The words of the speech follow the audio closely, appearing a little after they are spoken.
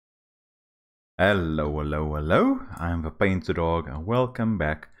Hello, hello, hello. I'm the PaintedDog and welcome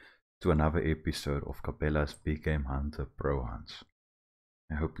back to another episode of Cabela's Big Game Hunter Pro Hunts.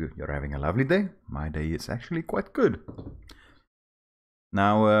 I hope you're having a lovely day. My day is actually quite good.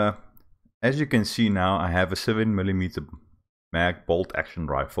 Now, as you can see now, I have a 7mm mag bolt action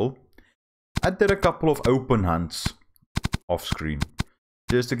rifle. I did a couple of open hunts off screen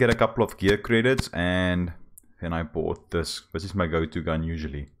just to get a couple of gear credits, and then I bought this. This is my go-to gun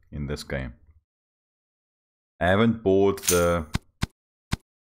usually in this game. I haven't bought the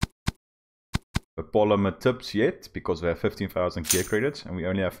polymer tips yet because we have 15,000 gear credits and we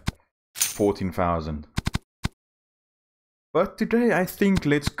only have 14,000. But today I think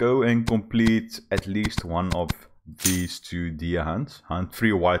let's go and complete at least one of these two deer hunts. Hunt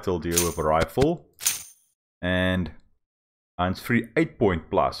 3 whitetail deer with a rifle and hunt 3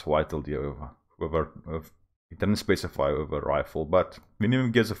 8-point plus whitetail deer with it didn't specify with a rifle, but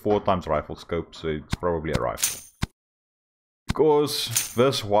minimum gives a 4x rifle scope, so it's probably a rifle. Because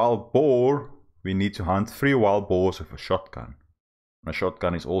this wild boar, we need to hunt 3 wild boars with a shotgun. My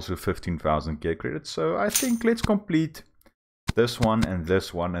shotgun is also 15,000 gear credits, so I think let's complete this one, and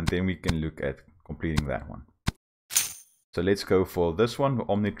then we can look at completing that one. So let's go for this one, the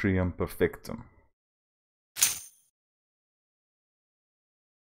Omne Trium Perfectum.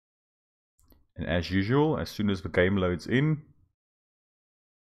 And as usual, as soon as the game loads in,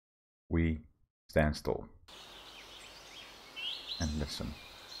 we stand still and listen.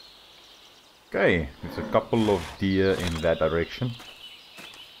 Okay, there's a couple of deer in that direction,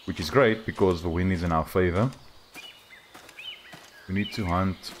 which is great because the wind is in our favor. We need to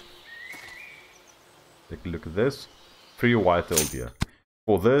hunt, take a look at this, 3 whitetail deer.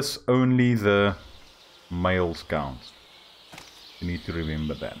 For this, only the males count. You need to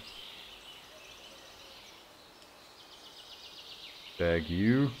remember that. Tag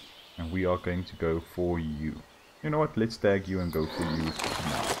you, and we are going to go for you. You know what, let's tag you and go for you now.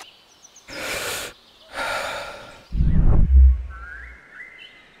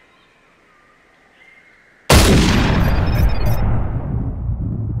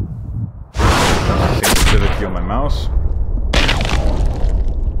 Sensitivity on my mouse.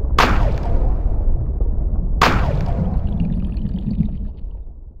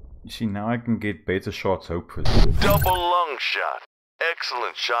 You see, now I can get better shots hopefully. Double lung shot.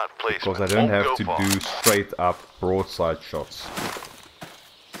 Excellent shot placement. Because I don't have to do straight up broadside shots.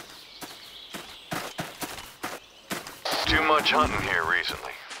 Too much hunting here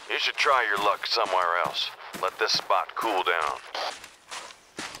recently. You should try your luck somewhere else. Let this spot cool down.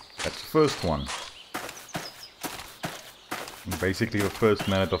 That's the first one. And basically the first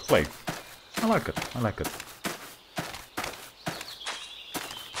minute of play. I like it, I like it.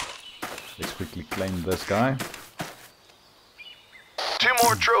 Let's quickly claim this guy. 2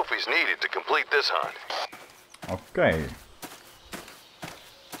 more trophies needed to complete this hunt. Okay.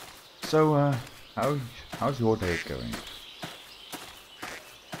 So, how's your day going?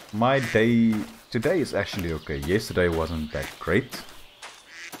 My day today is actually okay. Yesterday wasn't that great.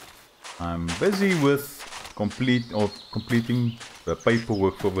 I'm busy with completing the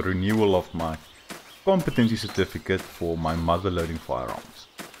paperwork for the renewal of my competency certificate for my muzzle-loading firearms.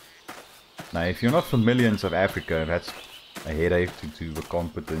 Now, if you're not familiar in South Africa, that's a headache to do the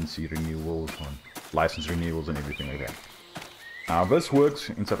competency renewals and license renewals and everything like that. Now this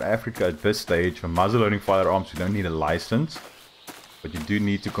works in South Africa at this stage. For muzzle-loading firearms you don't need a license, but you do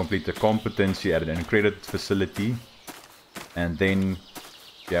need to complete the competency at an accredited facility, and then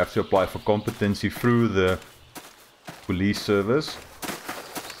you have to apply for competency through the police service.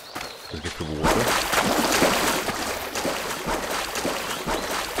 Just get the water.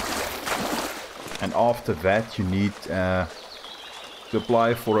 And after that you need to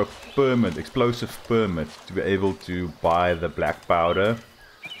apply for a permit, explosive permit, to be able to buy the black powder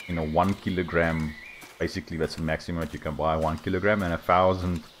in a 1 kilogram. Basically that's the maximum that you can buy, 1 kilogram, and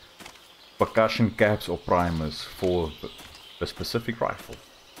 1,000 percussion caps or primers for the specific rifle.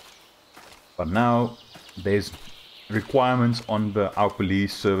 But now there's requirements on our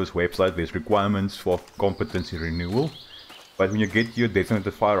police service website. There's requirements for competency renewal, but when you get your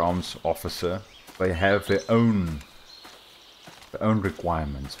designated firearms officer, they have their own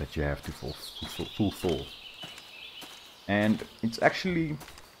requirements that you have to fulfill. And it's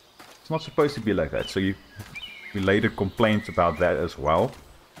not supposed to be like that. So we later complained about that as well.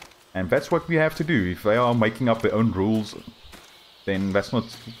 And that's what we have to do. If they are making up their own rules, then that's not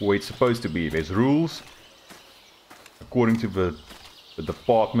the way it's supposed to be. There's rules according to the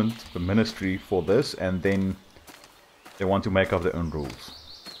department, the ministry for this, and then they want to make up their own rules.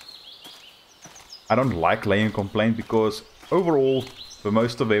 I don't like laying a complaint because overall,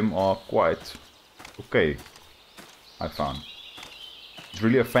 most of them are quite okay, I found. It's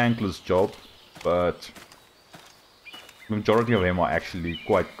really a thankless job, but the majority of them are actually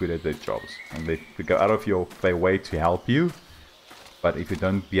quite good at their jobs. And they go out of their way to help you. But if you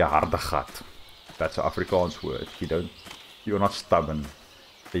don't be a harde gat, that's an Afrikaans word. You're not stubborn.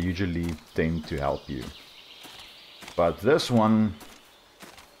 They usually tend to help you. But this one,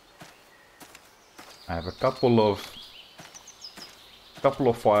 I have a couple of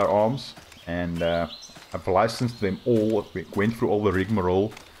firearms, and I've licensed them all. We went through all the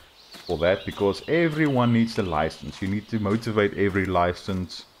rigmarole for that because everyone needs a license. You need to motivate every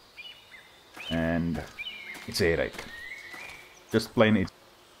license, and it's a headache. Just plain it.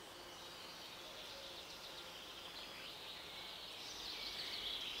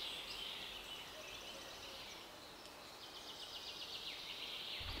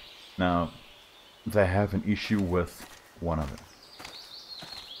 Now, they have an issue with one of them.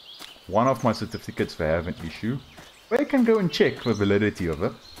 One of my certificates, they have an issue. They can go and check the validity of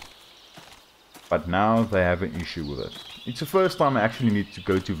it. But now they have an issue with it. It's the first time I actually need to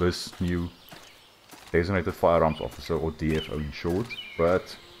go to this new Designated Firearms Officer, or DFO in short.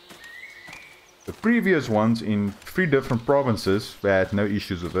 But the previous ones in 3 different provinces, they had no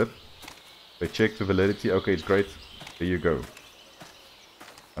issues with it. They checked the validity. Okay, it's great. There you go.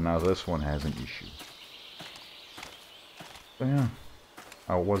 And now this one has an issue. So yeah,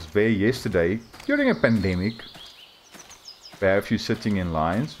 I was there yesterday during a pandemic. They have you sitting in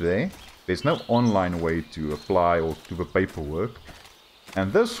lines there. There's no online way to apply or do the paperwork.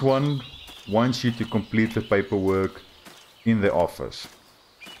 And this one wants you to complete the paperwork in the office.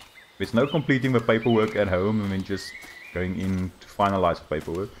 There's no completing the paperwork at home and then just going in to finalize the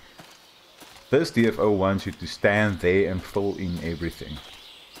paperwork. This DFO wants you to stand there and fill in everything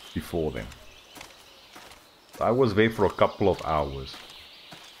before them. So I was there for a couple of hours.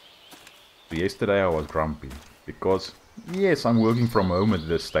 So yesterday I was grumpy because yes, I'm working from home at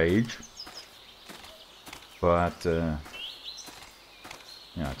this stage, but yeah,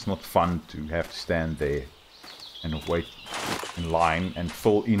 it's not fun to have to stand there and wait in line and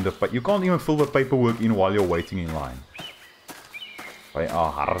fill in the you can't even fill the paperwork in while you're waiting in line. By a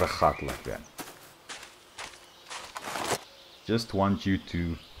harde gat like that. Just want you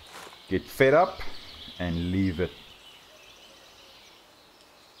to get fed up and leave it.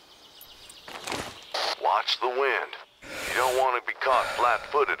 Watch the wind. You don't want to be caught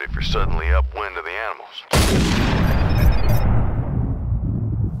flat-footed if you're suddenly upwind of the animals.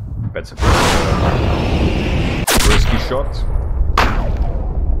 That's a risky shot.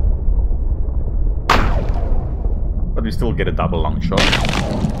 But we still get a double long shot.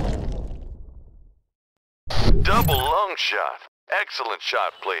 Double long shot. Excellent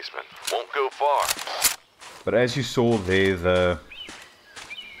shot placement. Won't go far. But as you saw there, the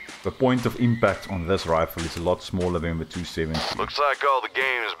point of impact on this rifle is a lot smaller than the 270. Looks like all the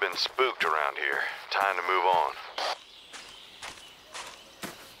game has been spooked around here. Time to move on.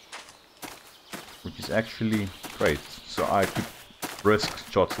 Which is actually great. So I could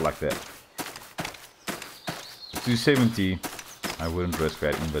risk shots like that. The 270, I wouldn't risk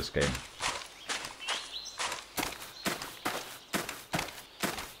that in this game.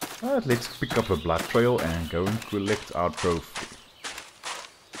 Alright, let's pick up a blood trail and go and collect our trophy.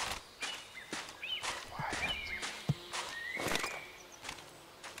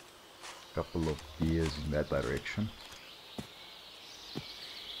 Couple of deers in that direction.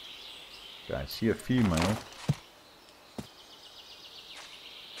 Okay, I see a female.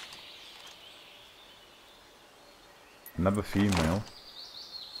 Another female.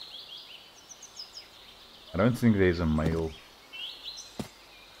 I don't think there's a male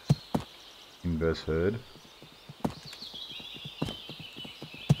in this herd.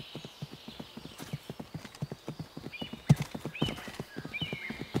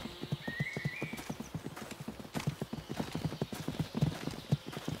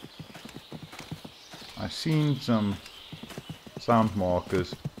 I've seen some sound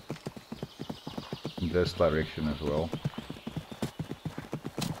markers in this direction as well.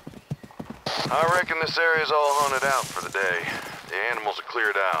 I reckon this area's all hunted out for the day. The animals are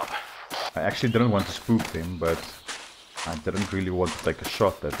cleared out. I actually didn't want to spook them, but I didn't really want to take a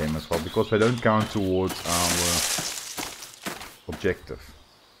shot at them as well, because they don't count towards our objective.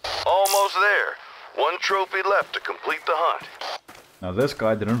 Almost there. One trophy left to complete the hunt. Now this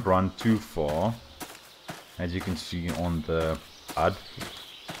guy didn't run too far. As you can see on the HUD,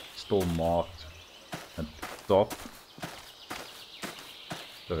 still marked at the top.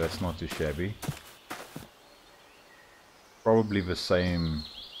 So that's not too shabby. Probably the same.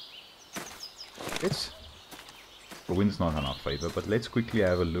 The wind's not in our favor, but let's quickly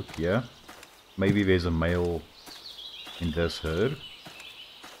have a look here. maybe there's a male in this herd.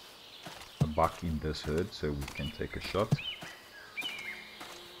 A buck in this herd, so we can take a shot.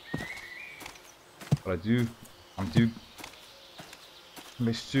 But there's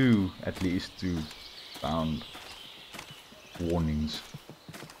at least two found warnings.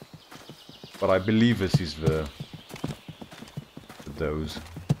 But I believe this is the dose.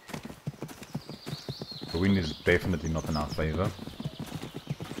 The wind is definitely not in our favor.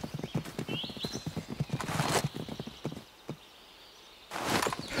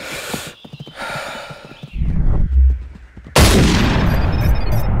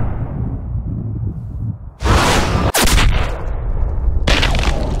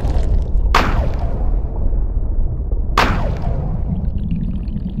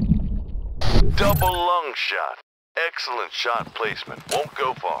 Double lung shot. Excellent shot placement. Won't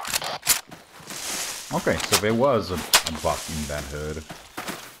go far. Okay, so there was a buck in that herd.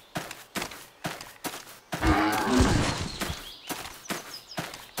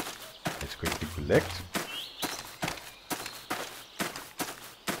 Let's quickly collect.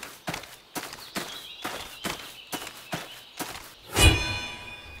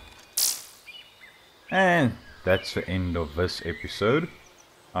 And that's the end of this episode.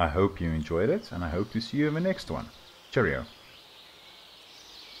 I hope you enjoyed it, and I hope to see you in the next one. Cheerio.